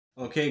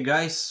Okay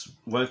guys,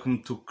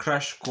 welcome to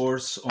Crash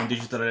Course on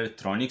Digital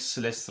Electronics.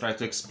 Let's try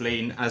to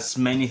explain as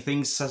many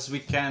things as we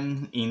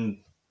can in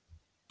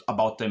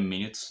about 10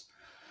 minutes.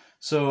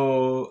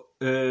 So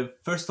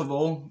first of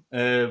all,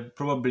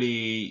 probably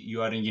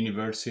you are in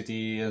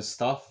university and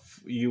stuff,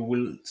 you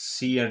will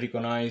see and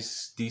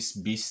recognize this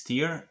beast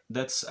here.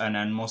 That's an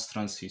NMOS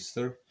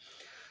transistor.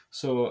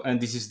 So, and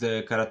this is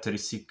the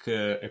characteristic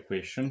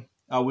equation.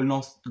 I will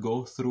not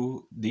go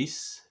through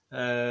this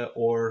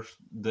or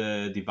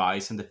the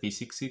device and the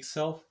physics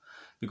itself,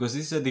 because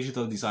this is a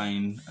digital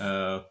design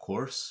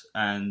course,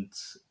 and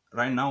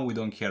right now we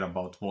don't care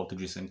about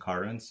voltages and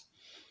currents.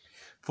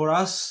 For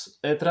us,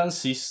 a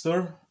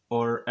transistor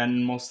or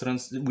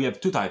NMOS we have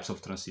two types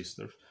of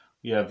transistors.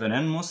 We have an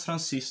NMOS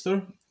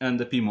transistor and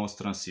a PMOS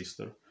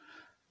transistor.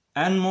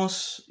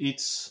 NMOS,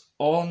 it's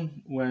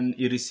on when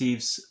it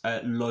receives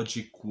a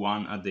logic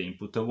 1 at the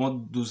input.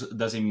 What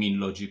does it mean,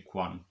 logic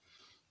 1?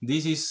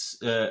 This is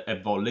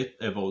a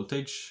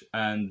voltage,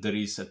 and there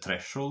is a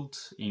threshold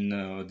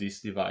in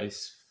this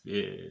device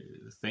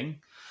thing.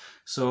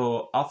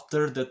 So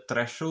after the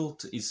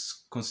threshold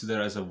is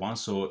considered as a 1,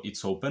 so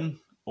it's open,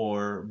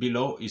 or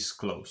below is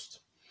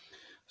closed.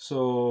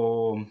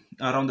 So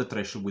around the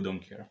threshold we don't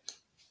care.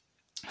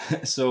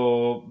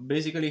 So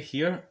basically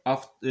here,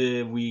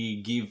 after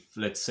we give,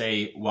 let's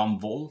say, 1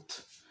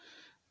 volt,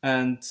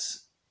 and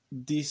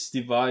this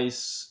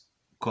device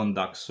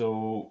conducts.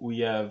 So we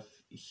have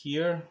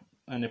here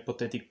an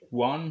hypothetic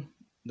 1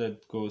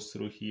 that goes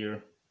through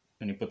here,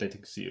 an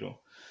hypothetic 0.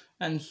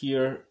 And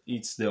here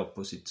it's the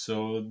opposite.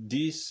 So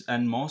this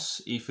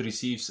NMOS, if it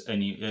receives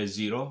any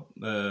 0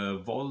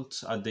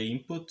 volts at the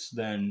input,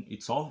 then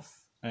it's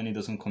off and it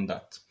doesn't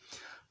conduct.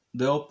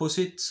 The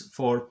opposite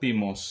for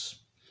PMOS.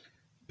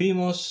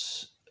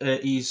 PMOS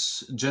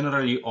is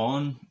generally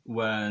on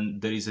when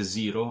there is a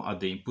 0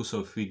 at the input. So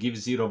if we give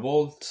 0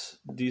 volt,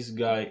 this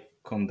guy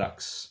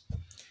conducts.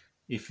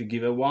 If you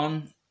give a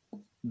 1,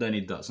 then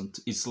it doesn't.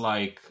 It's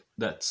like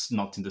that's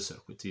not in the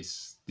circuit,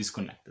 it's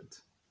disconnected.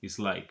 It's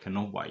like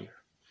no wire.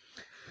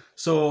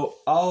 So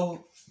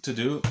how to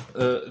do?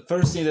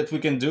 First thing that we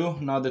can do,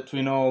 now that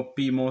we know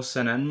PMOS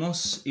and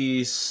NMOS,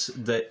 is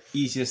the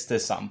easiest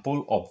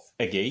example of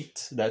a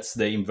gate. That's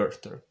the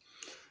inverter.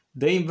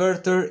 The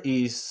inverter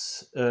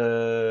is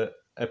a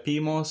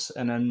PMOS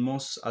and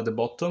NMOS at the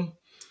bottom,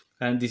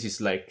 and this is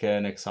like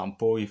an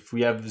example. If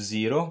we have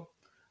 0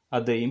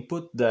 at the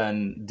input,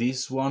 then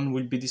this one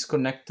will be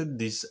disconnected,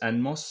 this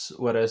NMOS,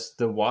 whereas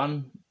the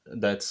one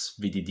that's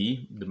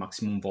VDD, the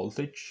maximum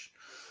voltage,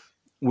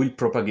 will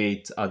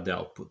propagate at the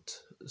output,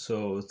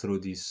 so through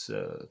this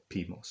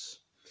PMOS.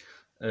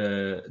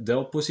 The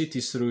opposite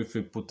is true if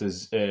we put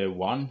a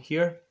 1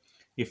 here.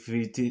 If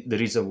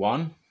there is a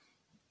 1,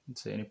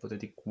 let's say an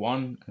hypothetic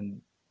 1,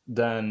 and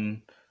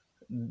then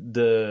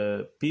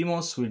the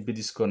PMOS will be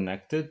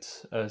disconnected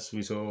as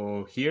we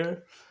saw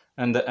here,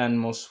 and the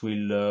NMOS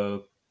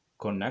will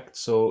connect,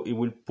 so it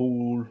will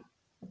pull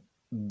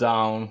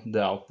down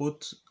the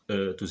output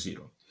to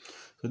 0.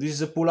 So this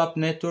is a pull-up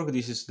network,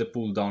 this is the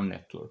pull-down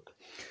network.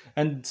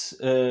 And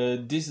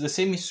the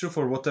same is true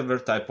for whatever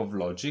type of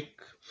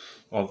logic,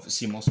 of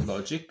CMOS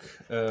logic.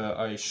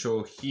 I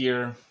show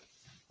here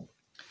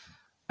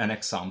an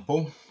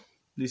example.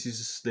 This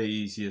is the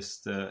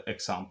easiest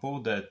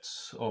example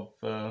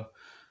of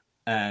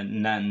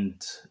an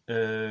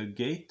NAND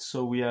gate.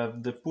 So we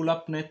have the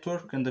pull-up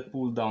network and the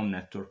pull-down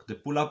network. The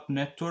pull-up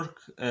network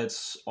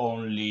has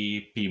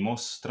only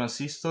PMOS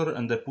transistor,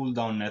 and the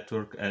pull-down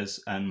network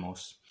has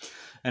NMOS.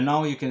 And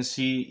now you can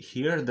see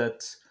here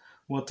that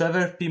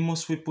whatever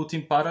PMOS we put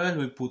in parallel,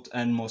 we put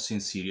NMOS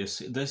in series.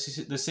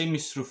 The same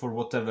is true for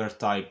whatever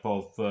type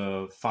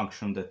of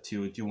function that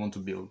you want to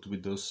build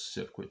with those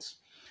circuits.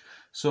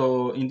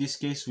 So in this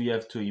case, we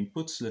have two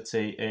inputs, let's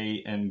say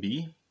A and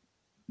B.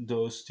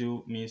 Those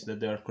two means that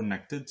they are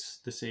connected.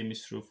 The same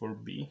is true for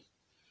B,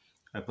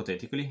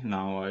 hypothetically.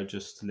 Now I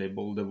just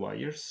label the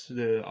wires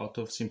out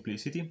of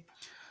simplicity.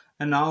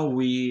 And now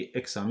we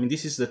examine,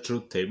 this is the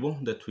truth table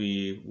that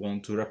we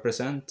want to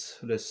represent.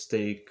 Let's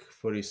take,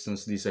 for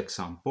instance, this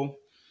example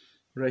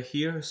right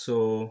here.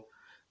 So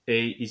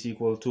A is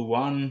equal to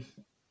 1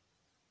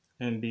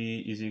 and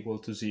B is equal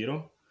to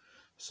 0.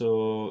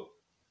 So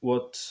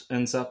what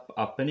ends up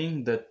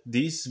happening, that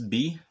this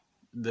B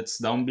that's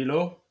down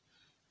below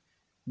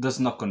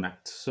does not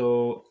connect,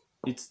 so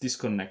it's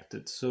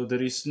disconnected. So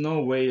there is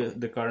no way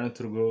the current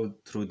to go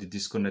through the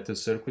disconnected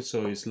circuit,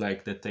 so it's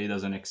like that A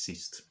doesn't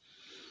exist.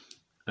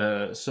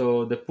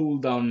 So the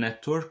pull-down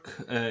network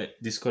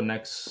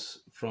disconnects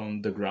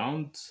from the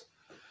ground.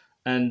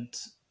 And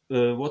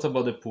what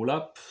about the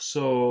pull-up?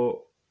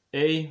 So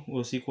A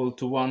was equal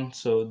to 1,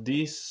 so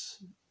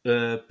this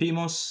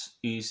PMOS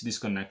is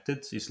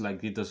disconnected. It's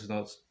like it does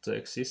not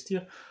exist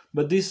here,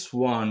 but this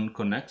one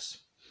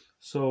connects.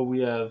 So we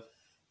have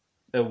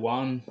a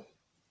 1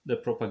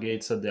 that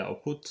propagates at the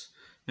output,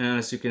 and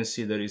as you can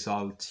see, the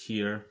result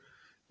here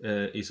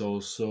is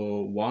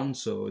also 1,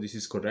 so this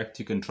is correct.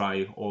 You can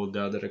try all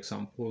the other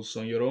examples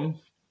on your own.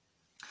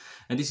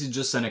 And this is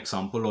just an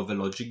example of a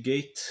logic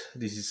gate.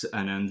 This is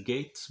an AND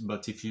gate,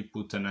 but if you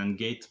put an AND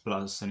gate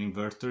plus an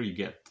inverter, you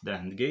get the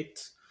AND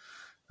gate.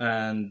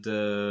 And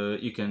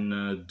you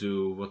can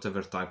do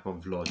whatever type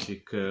of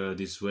logic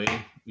this way.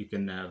 You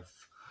can have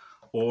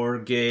OR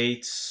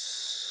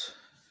gates,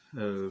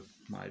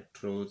 my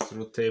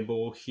truth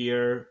table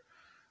here,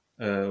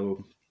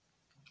 XOR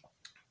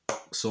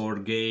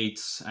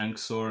gates,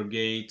 XOR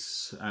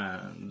gates,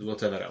 and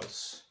whatever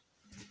else.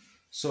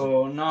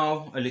 So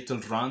now a little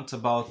rant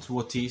about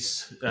what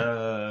is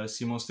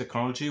CMOS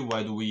technology,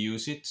 why do we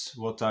use it,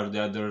 what are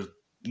the other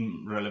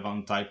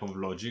relevant type of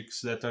logics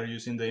that are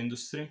used in the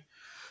industry.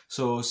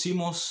 So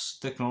CMOS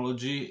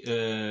technology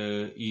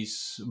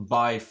is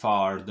by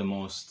far the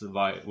most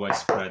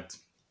widespread.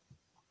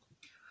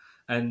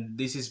 And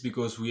this is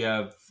because we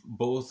have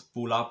both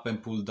pull up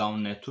and pull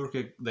down network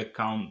that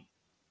can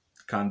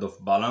kind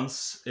of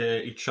balance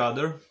each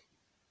other.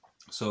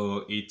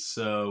 So it's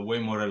way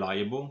more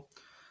reliable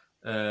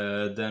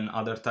than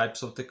other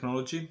types of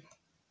technology.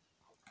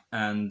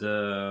 And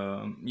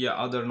yeah,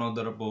 other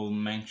notable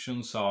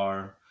mentions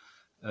are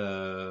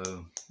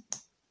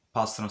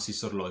pass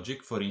transistor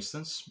logic, for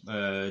instance.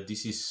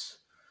 This is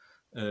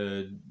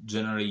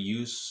generally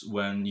used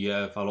when you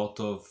have a lot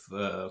of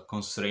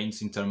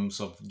constraints in terms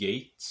of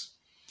gates.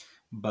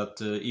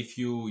 But if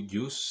you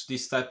use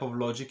this type of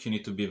logic, you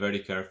need to be very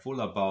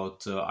careful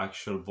about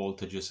actual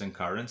voltages and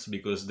currents,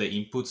 because the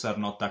inputs are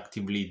not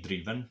actively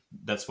driven.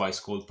 That's why it's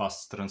called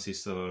pass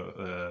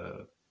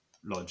transistor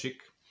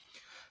logic.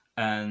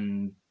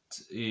 And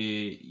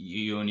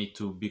you need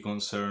to be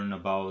concerned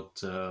about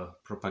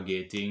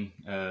propagating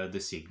the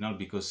signal,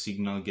 because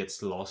signal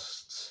gets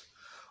lost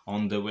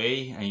on the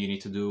way, and you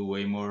need to do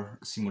way more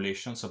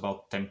simulations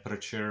about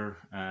temperature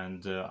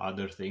and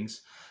other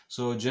things.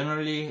 So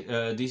generally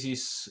this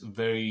is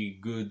very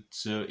good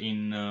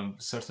in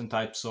certain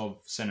types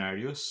of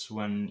scenarios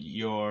when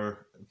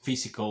your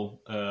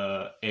physical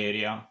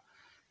area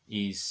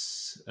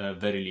is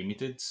very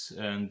limited,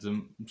 and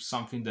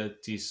something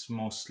that is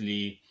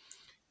mostly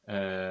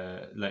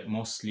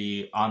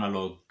mostly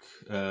analog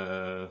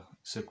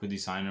circuit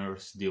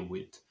designers deal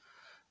with.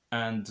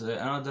 And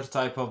another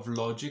type of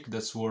logic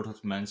that's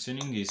worth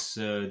mentioning is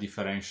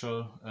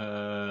differential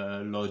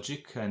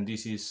logic, and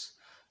this is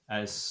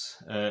as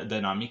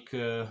dynamic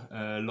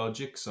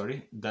logic,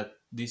 that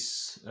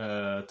this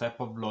type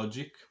of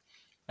logic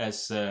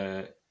has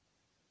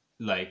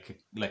like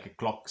a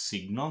clock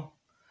signal,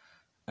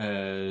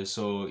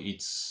 so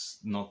it's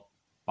not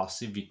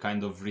passive, it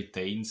kind of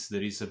retains,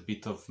 there is a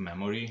bit of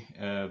memory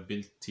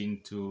built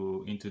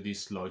into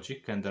this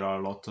logic, and there are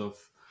a lot of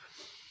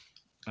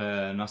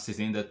nasty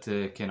things that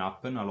can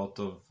happen, a lot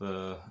of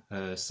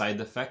side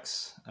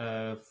effects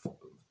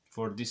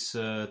for this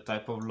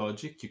type of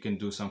logic. You can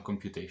do some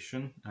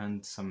computation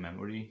and some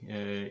memory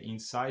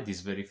inside. It's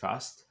very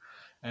fast,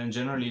 and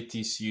generally it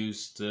is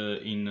used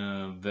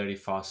in very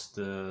fast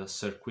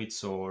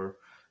circuits, or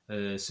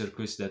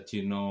circuits that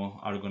you know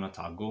are gonna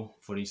toggle,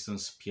 for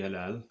instance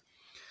PLL.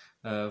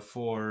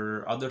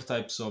 For other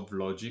types of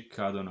logic,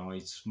 I don't know,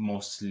 it's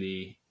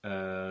mostly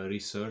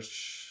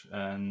research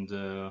and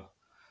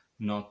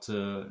not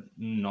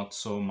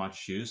so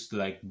much used.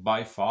 Like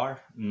by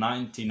far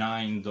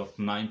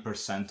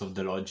 99.9% of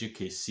the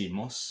logic is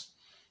CMOS,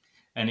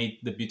 and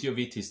the beauty of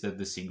it is that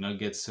the signal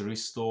gets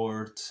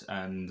restored,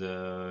 and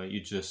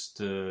you just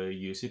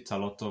use it. A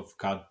lot of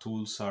CAD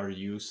tools are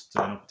used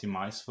and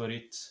optimized for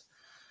it.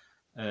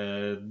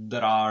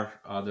 There are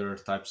other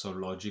types of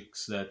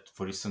logics that,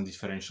 for instance,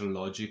 differential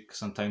logic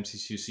sometimes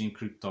is used in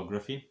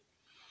cryptography.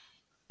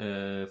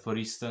 For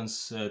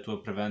instance,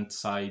 to prevent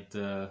side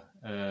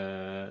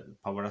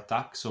power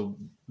attack. So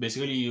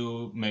basically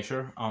you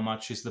measure how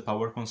much is the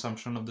power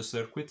consumption of the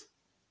circuit,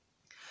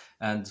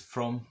 and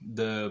from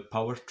the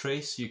power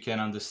trace you can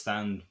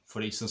understand,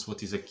 for instance,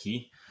 what is a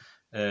key,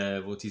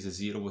 what is a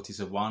 0, what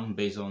is a 1,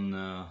 based on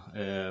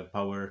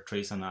power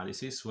trace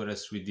analysis.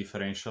 Whereas with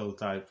differential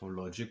type of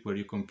logic, where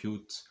you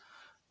compute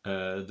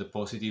the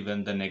positive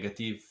and the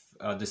negative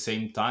at the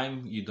same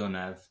time, you don't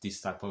have this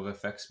type of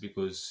effects,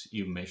 because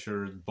you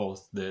measure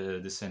both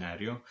the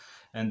scenario,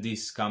 and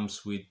this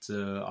comes with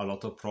a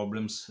lot of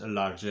problems, a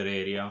larger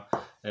area,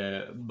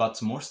 but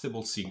more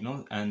stable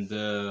signal, and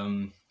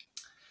a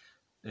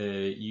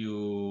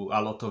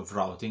lot of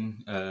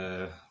routing,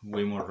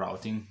 way more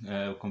routing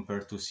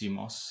compared to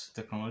CMOS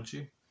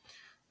technology.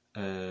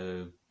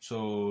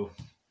 So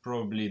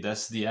probably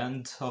that's the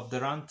end of the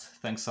rant.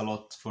 Thanks a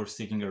lot for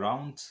sticking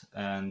around,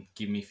 and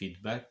give me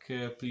feedback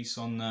please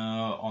on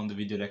the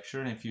video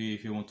lecture if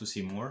you want to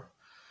see more.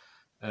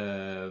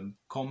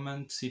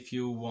 Comment if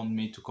you want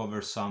me to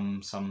cover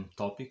some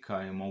topic.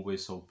 I am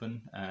always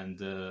open, and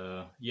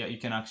yeah, you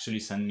can actually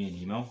send me an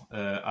email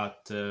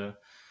at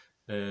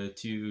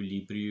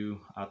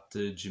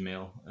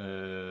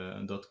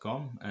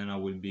tulibriu@gmail.com, and I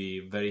will be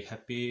very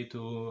happy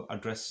to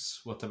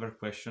address whatever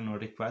question or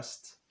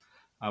request.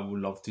 I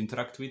would love to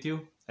interact with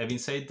you. Having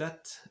said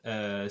that,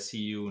 see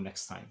you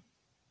next time.